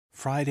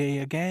Friday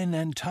again,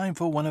 and time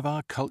for one of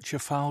our Culture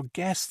File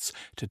guests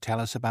to tell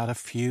us about a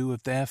few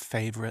of their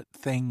favourite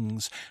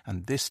things.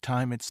 And this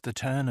time it's the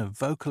turn of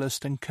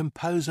vocalist and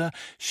composer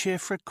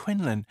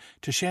Quinlan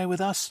to share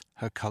with us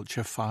her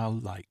Culture File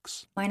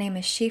likes. My name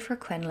is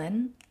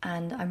Quinlan,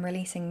 and I'm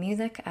releasing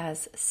music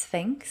as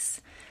sfiiinx.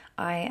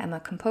 I am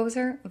a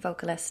composer,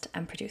 vocalist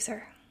and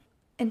producer.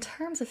 In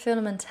terms of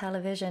film and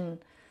television,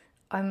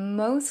 I'm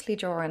mostly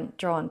drawn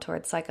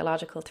towards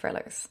psychological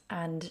thrillers,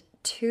 and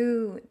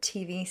two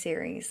TV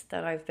series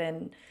that I've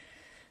been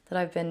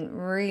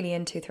really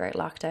into throughout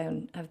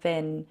lockdown have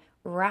been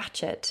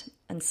Ratched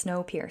and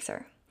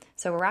Snowpiercer.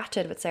 So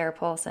Ratched with Sarah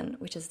Paulson,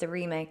 which is the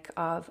remake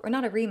of, or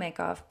not a remake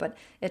of, but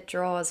it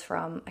draws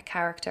from a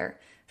character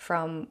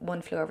from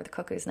One Flew Over the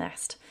Cuckoo's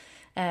Nest.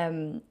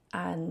 And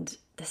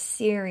the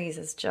series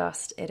is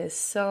just, it is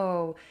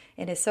so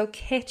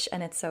kitsch,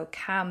 and it's so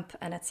camp,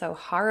 and it's so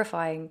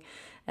horrifying,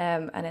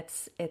 and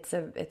it's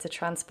a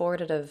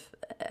transportative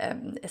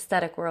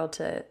aesthetic world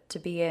to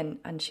be in,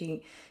 and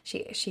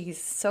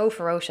she's so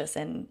ferocious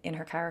in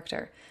her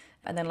character.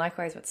 And then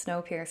likewise with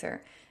Snowpiercer,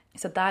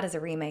 so that is a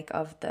remake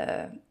of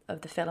the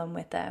film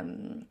with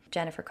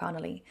Jennifer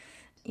Connelly.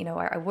 You know,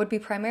 I would be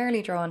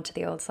primarily drawn to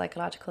the old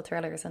psychological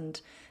thrillers, and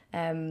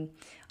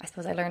I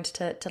suppose I learned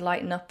to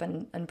lighten up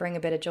and bring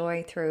a bit of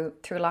joy through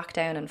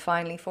lockdown, and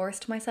finally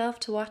forced myself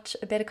to watch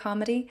a bit of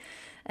comedy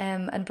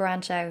and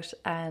branch out.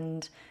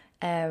 And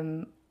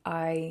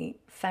I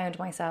found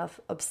myself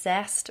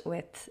obsessed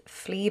with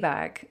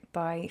Fleabag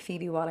by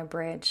Phoebe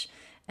Waller-Bridge,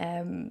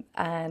 and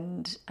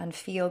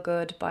Feel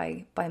Good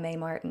by Mae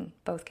Martin.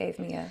 Both gave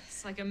me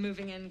it's like a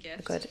moving in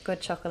gift. A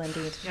good chuckle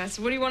indeed. Yeah,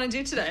 so what do you want to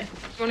do today?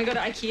 You want to go to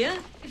IKEA?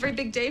 A very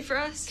big day for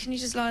us. Can you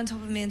just lie on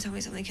top of me and tell me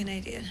something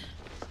Canadian?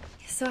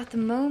 So at the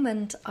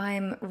moment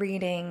I'm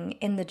reading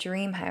In the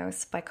Dream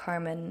House by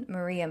Carmen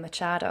Maria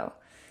Machado.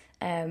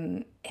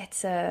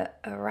 It's a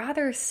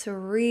rather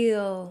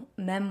surreal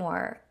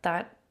memoir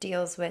that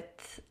deals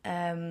with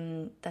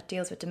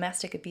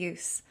domestic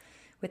abuse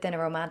within a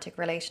romantic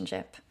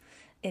relationship.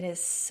 It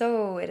is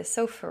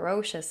so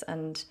ferocious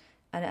and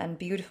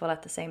beautiful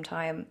at the same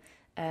time,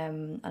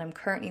 and I'm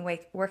currently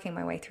working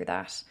my way through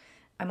that.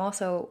 I'm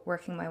also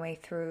working my way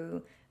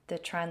through The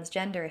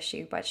Transgender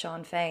Issue by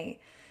Sean Fay,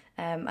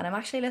 and I'm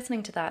actually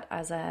listening to that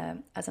as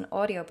an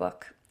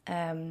audiobook,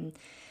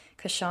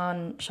 because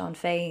Sean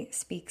Fay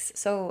speaks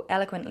so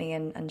eloquently,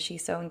 and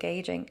she's so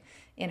engaging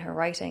in her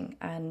writing,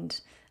 and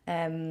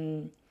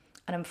I'm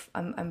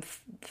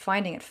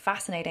finding it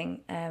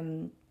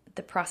fascinating,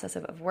 the process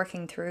of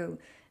working through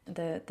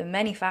the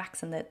many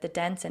facts and the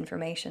dense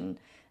information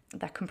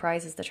that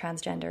comprises the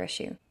transgender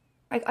issue.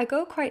 I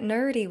go quite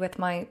nerdy with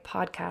my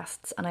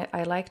podcasts, and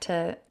I like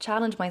to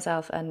challenge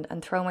myself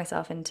and throw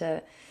myself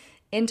into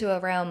a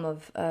realm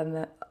of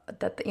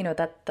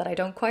that I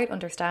don't quite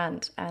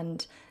understand.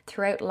 And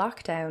throughout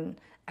lockdown,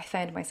 I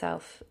found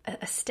myself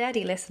a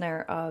steady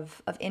listener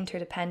of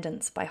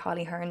Interdependence by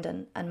Holly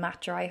Herndon and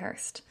Matt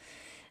Dryhurst.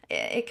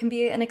 It can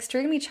be an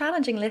extremely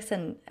challenging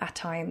listen at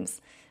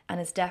times, and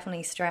it's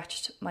definitely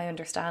stretched my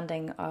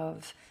understanding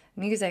of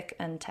music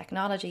and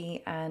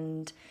technology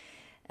and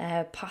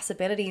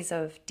possibilities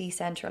of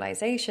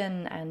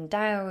decentralization and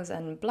DAOs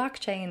and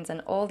blockchains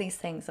and all these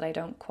things that I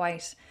don't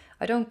quite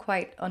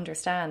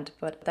understand,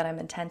 but that I'm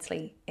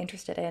intensely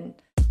interested in.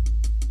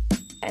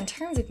 In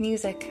terms of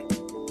music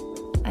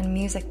and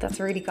music that's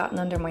really gotten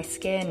under my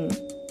skin,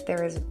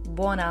 there is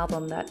one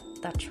album that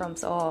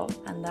trumps all,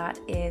 and that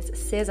is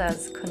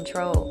SZA's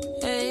Control.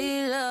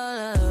 Hey,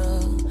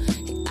 love,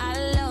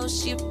 I love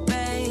you,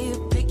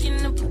 babe.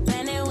 Picking up a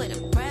penny with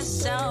a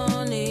press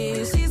on it.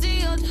 It's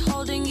easier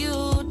holding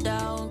you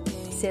down.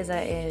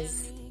 SZA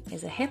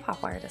is a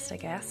hip-hop artist, I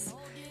guess,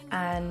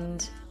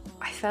 and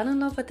I fell in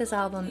love with this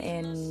album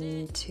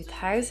in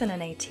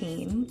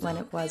 2018 when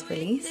it was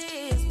released.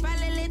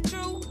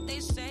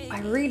 I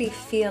really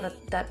feel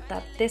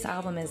that this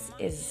album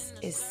is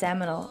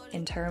seminal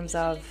in terms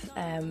of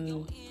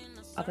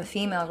a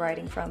female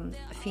writing from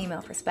a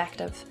female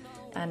perspective,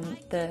 and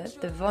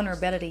the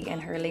vulnerability in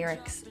her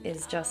lyrics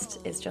is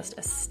just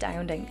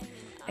astounding.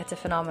 It's a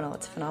phenomenal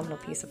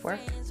piece of work.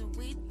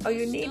 Oh,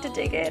 you need to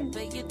dig in.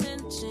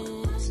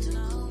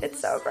 It's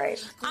so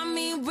great. I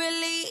mean,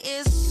 really,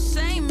 it's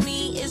same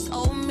me, it's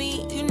old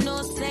me, you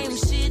know, same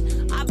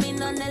shit. I've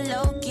been on the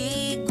low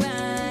key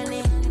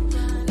grinding,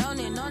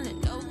 loaning on the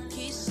low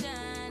key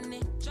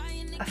shining.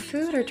 A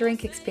food or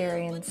drink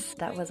experience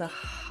that was a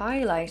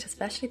highlight,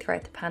 especially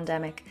throughout the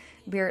pandemic.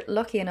 We were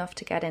lucky enough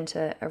to get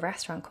into a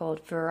restaurant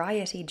called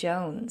Variety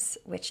Jones,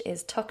 which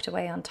is tucked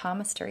away on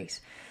Thomas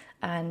Street,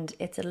 and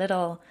it's a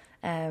little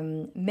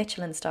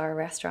Michelin star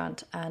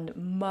restaurant, and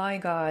my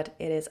God,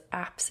 it is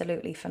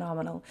absolutely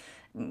phenomenal.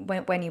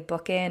 When you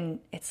book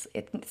in, it's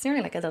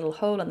nearly like a little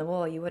hole in the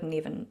wall. You wouldn't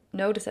even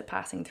notice it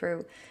passing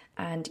through,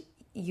 and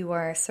you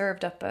are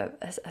served up a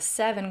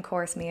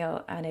 7-course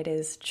meal, and it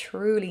is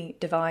truly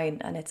divine,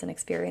 and it's an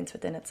experience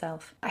within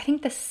itself. I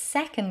think the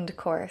second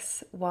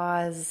course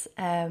was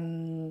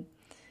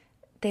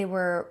they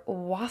were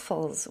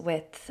waffles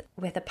with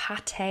a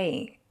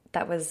pâté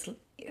that was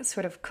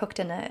sort of cooked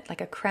in a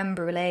creme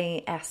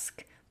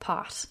brulee-esque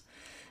pot,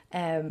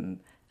 and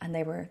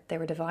they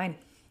were divine.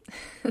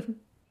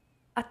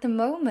 At the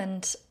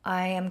moment,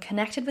 I am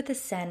connected with a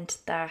scent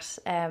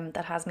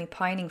that has me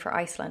pining for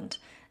Iceland.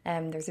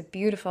 There's a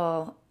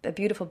beautiful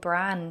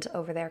brand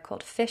over there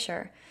called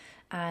Fisher,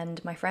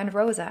 and my friend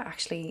Rosa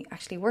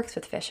actually works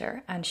with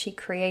Fisher, and she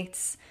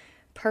creates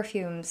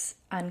perfumes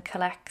and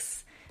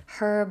collects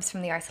herbs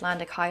from the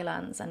Icelandic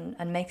highlands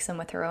and makes them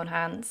with her own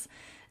hands.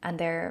 And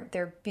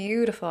they're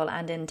beautiful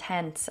and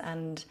intense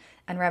and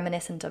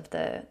reminiscent of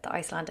the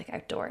Icelandic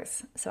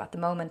outdoors. So at the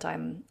moment,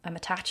 I'm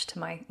attached to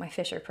my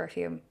Fisher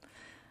perfume.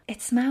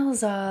 It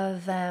smells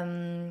of,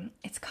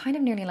 it's kind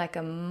of nearly like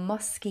a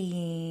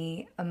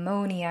musky,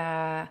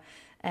 ammonia,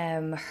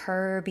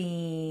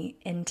 herby,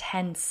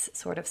 intense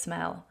sort of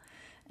smell.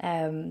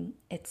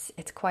 It's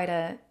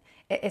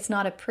it's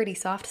not a pretty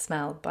soft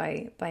smell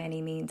by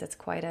any means. It's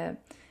quite a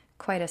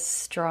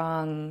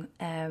strong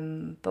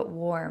but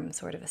warm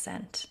sort of a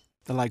scent.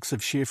 The likes of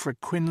Siofra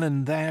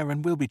Quinlan there,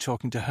 and we'll be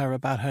talking to her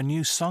about her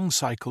new song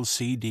cycle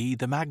CD,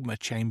 The Magma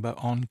Chamber,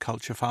 on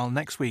Culture File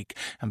next week.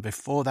 And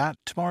before that,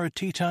 tomorrow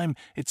tea time,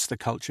 it's the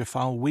Culture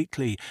File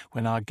Weekly,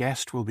 when our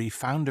guest will be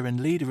founder and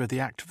leader of the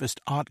activist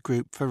art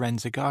group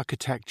Forensic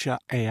Architecture,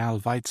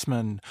 Eyal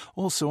Weitzman.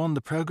 Also on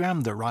the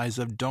programme, the rise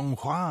of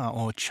Donghua,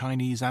 or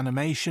Chinese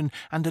animation,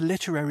 and a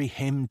literary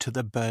hymn to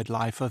the bird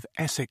life of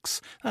Essex.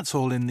 That's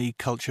all in the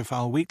Culture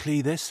File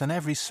Weekly, this and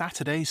every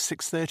Saturday,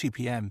 6:30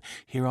 p.m,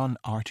 here on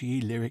RTE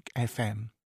Lyric FM.